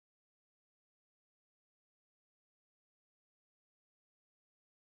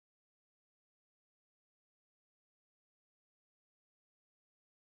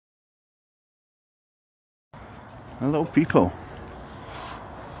Hello people,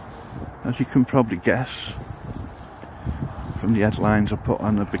 as you can probably guess from the headlines I put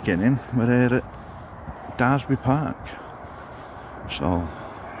on the beginning, we're here at Daresbury Park, so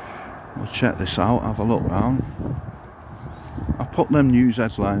we'll check this out, have a look round. I put them news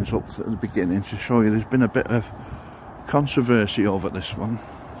headlines up at the beginning to show you there's been a bit of controversy over this one.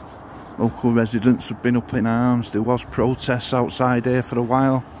 Local residents have been up in arms, there was protests outside here for a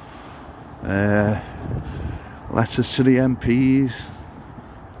while. Letters to the MPs.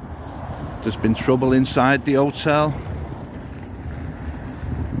 There's been trouble inside the hotel.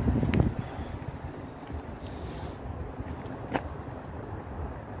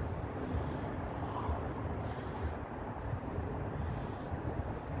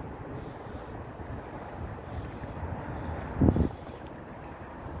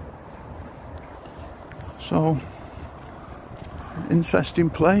 So, interesting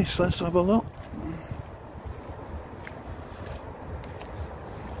place, let's have a look.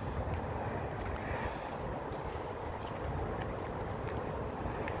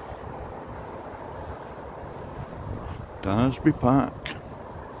 Daresbury Park.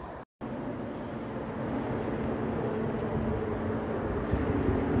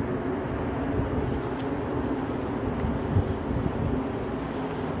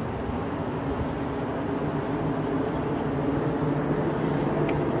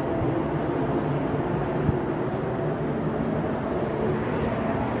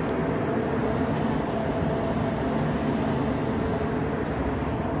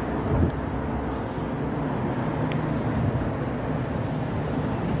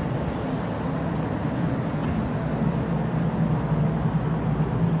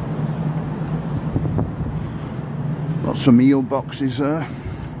 Lots of meal boxes there.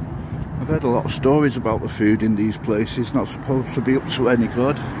 I've heard a lot of stories about the food in these places, not supposed to be up to any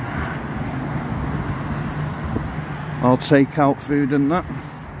good. All take-out food and that.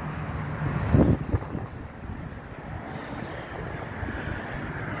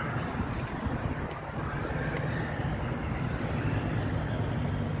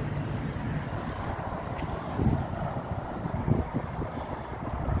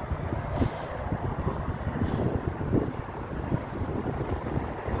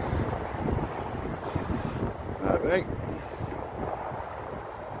 Right.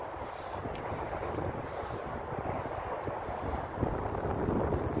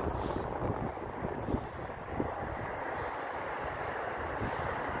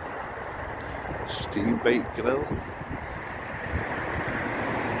 Steam bake grill.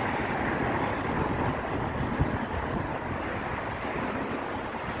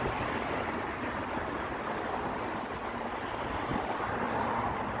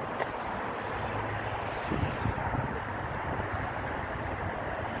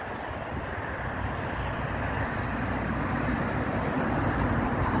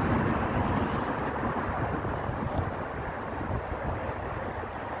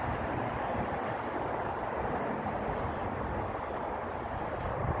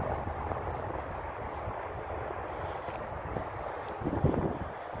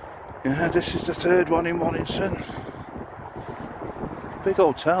 Yeah, this is the third one in Warrington. Big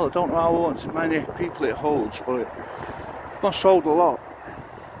hotel, I don't know how many people it holds, but it must hold a lot.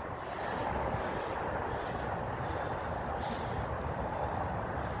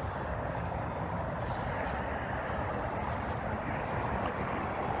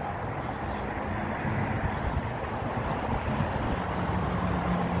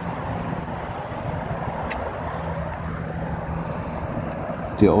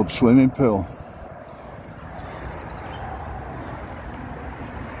 The old swimming pool.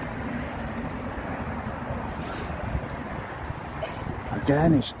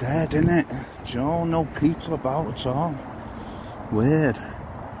 Again, it's dead, isn't it? Joe, no people about at all. Weird.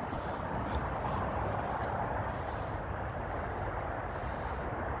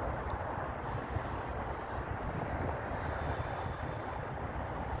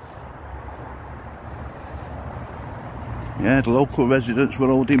 Yeah, the local residents were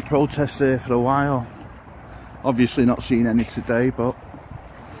holding protests there for a while. Obviously not seen any today, but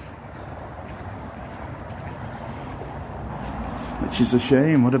which is a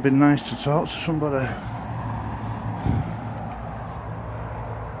shame, would have been nice to talk to somebody.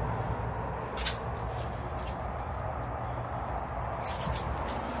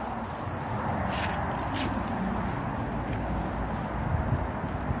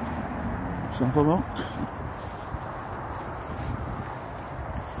 Let's have a look.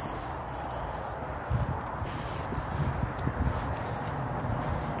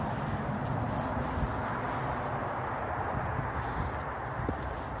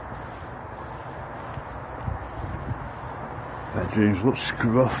 bedrooms look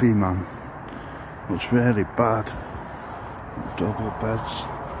scruffy, man. Looks really bad. Double beds.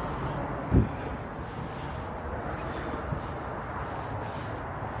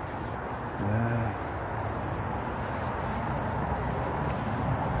 Yeah.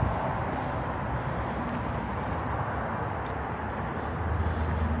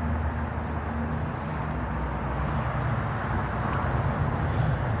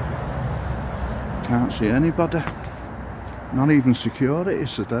 Can't see anybody. Not even security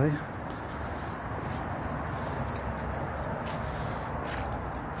today.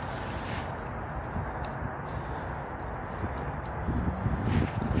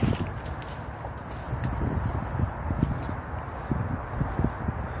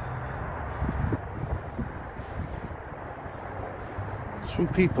 Some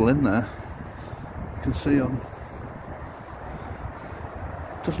people in there, you can see them.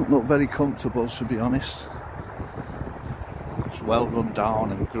 Doesn't look very comfortable, to be honest. It's well run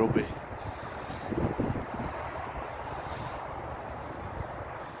down and grubby.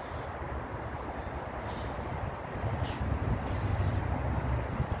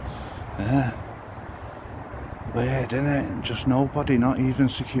 Yeah. Weird, isn't it? Just nobody, not even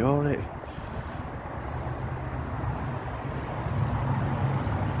security.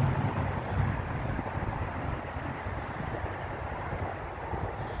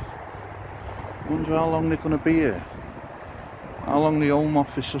 Wonder how long they're going to be here. How long the Home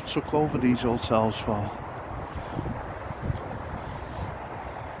Office have took over these hotels for.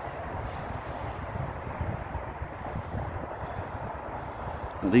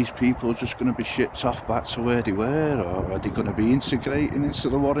 Are these people just going to be shipped off back to where they were, or are they going to be integrating into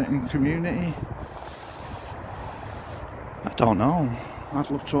the Warrington community? I don't know. I'd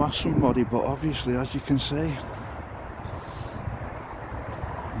love to ask somebody, but obviously, as you can see,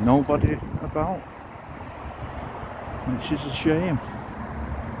 nobody about, which is a shame.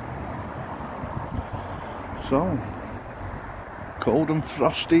 So, cold and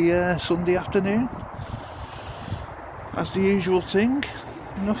frosty Sunday afternoon, as the usual thing,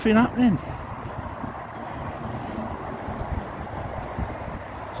 nothing happening.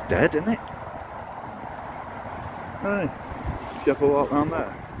 It's dead, isn't it? Hey, did you ever walk around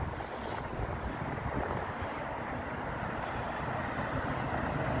there?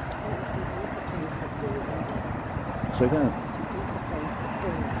 Again.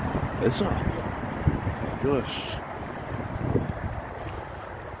 Is that? Gosh.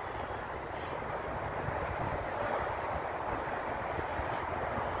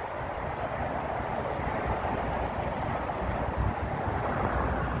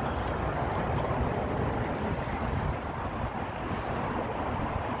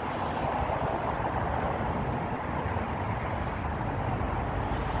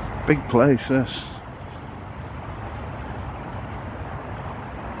 Big place, this.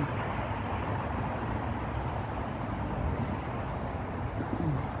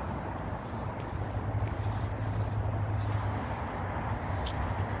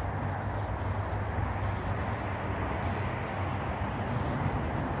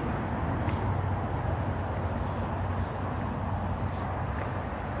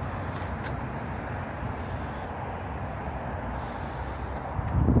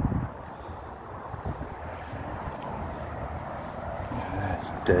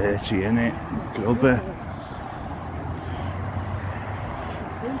 Dirty, innit? Grubby.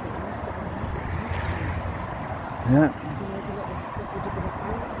 Yeah.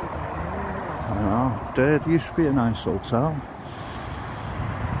 I know. There used to be a nice hotel.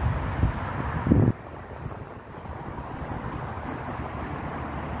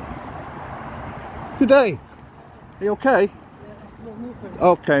 Good day. Are you okay? Yeah,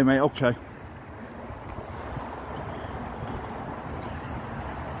 okay, mate, okay.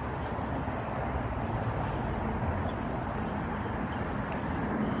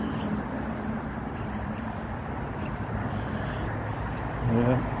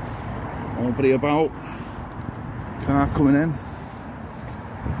 Yeah, nobody about. Car coming in.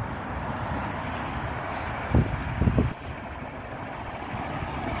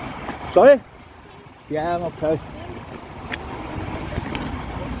 Sorry? Yeah, I'm okay.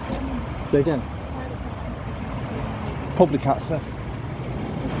 Say again. Public access.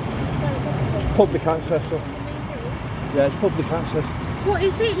 Public access. Yeah, it's public access. What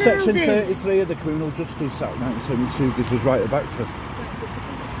is it now? Section 33 of the Criminal Justice Act 1972 gives us right of access.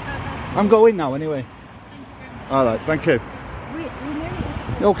 I'm going now anyway. Alright, thank you.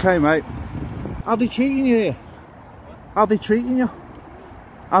 You okay, mate? How they treating you here? How they treating you?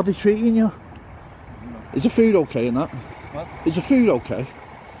 How they treating you? Is the food okay in that? What? Is the food okay?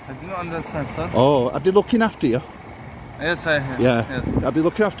 I do not understand, sir. Oh, are they looking after you? Yes, Yeah. Yes. I'll be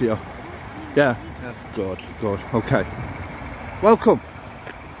looking after you. Yeah. Yes. Good. Good. Okay. Welcome.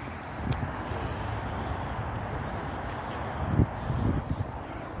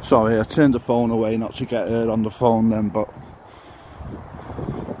 Sorry, I turned the phone away not to get her on the phone then, but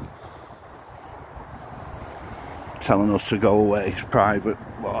telling us to go away. It's private.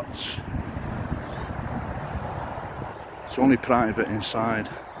 What? It's only private inside.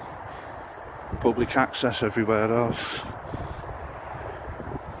 Public access everywhere else.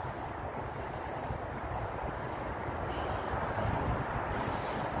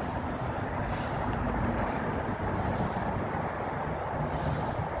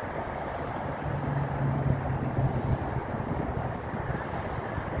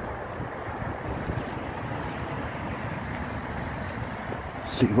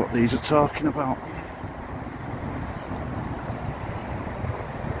 See what these are talking about.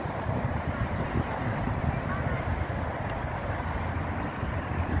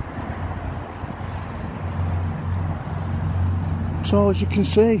 So as you can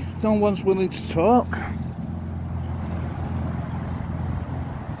see, no one's willing to talk.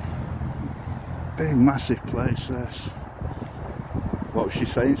 Big massive place this. What was she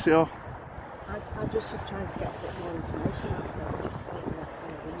saying to you? I just was trying to get a bit more information out of her. Just saying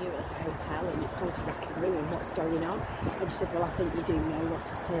that we knew it was a hotel and it's gone to wreck and ruin, what's going on? And she said, well, I think you do know what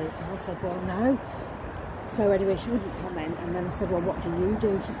it is. And I said, well, no. So anyway, she wouldn't comment, and then I said, well, what do you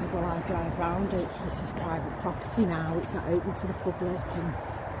do? She said, well, I drive round it. This is private property now, it's not open to the public, and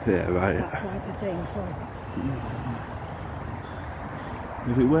yeah, right. that type of thing. So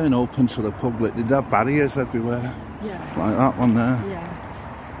if it weren't open to the public, they'd have barriers everywhere. yeah, Like that one there. yeah.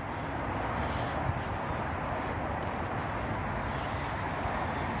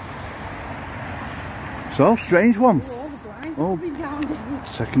 So, strange one. Oh, all the blinds Oh. are coming down there.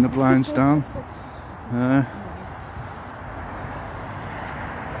 Taking the blinds down.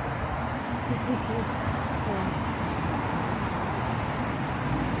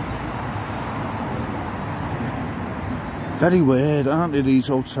 Very weird, aren't they, these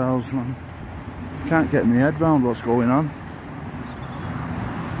hotels, man? Can't get my head round what's going on.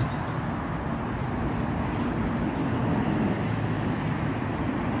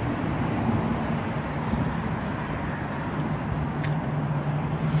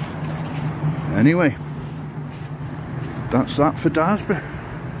 Anyway, that's that for Daresbury.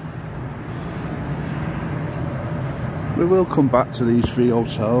 We will come back to these 3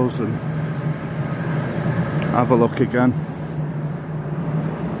 hotels and have a look again.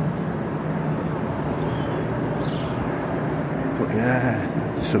 But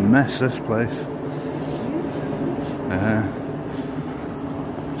yeah, it's a mess, this place.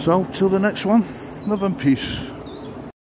 So till the next one, love and peace.